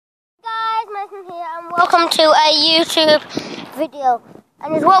Nathan here and welcome to a YouTube video.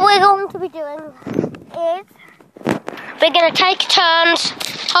 And what we're going to be doing is we're going to take turns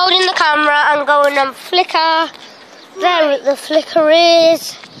holding the camera and going on flicker. There the flicker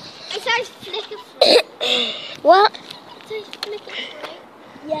is. It says flicker free. What? It says flicker free.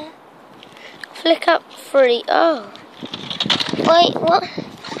 Yeah. Flicker free. Oh. Wait, what?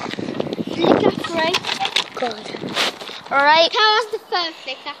 Flicker free. God. Alright. How was the first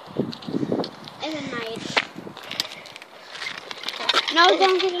flicker ever made? No,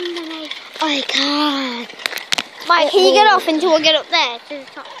 don't get underneath. I can't. Mike, can you get off until we get up there to the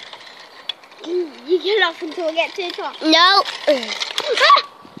top? You get off until we get to the top. No.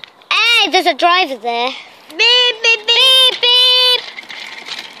 Hey, there's a driver there. Beep, beep, beep, beep.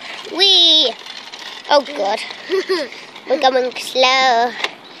 Wee. Oh God. We're going slow.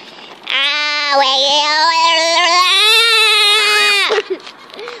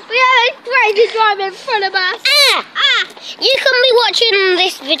 We have a crazy driver in front of us. You can be watching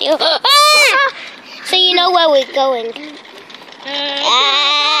this video. So you know where we're going.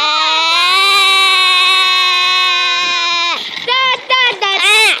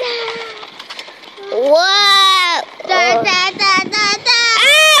 Whoa! We're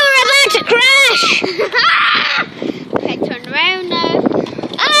about to crash. Okay, turn around now.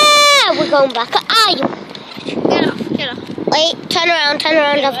 We're going back. Get off. Wait, turn around.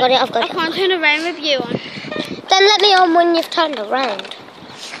 I've got it. I can't turn around with you on. Then let me on when you've turned around.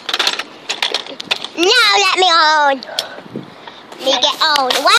 No, let me on. Me get on.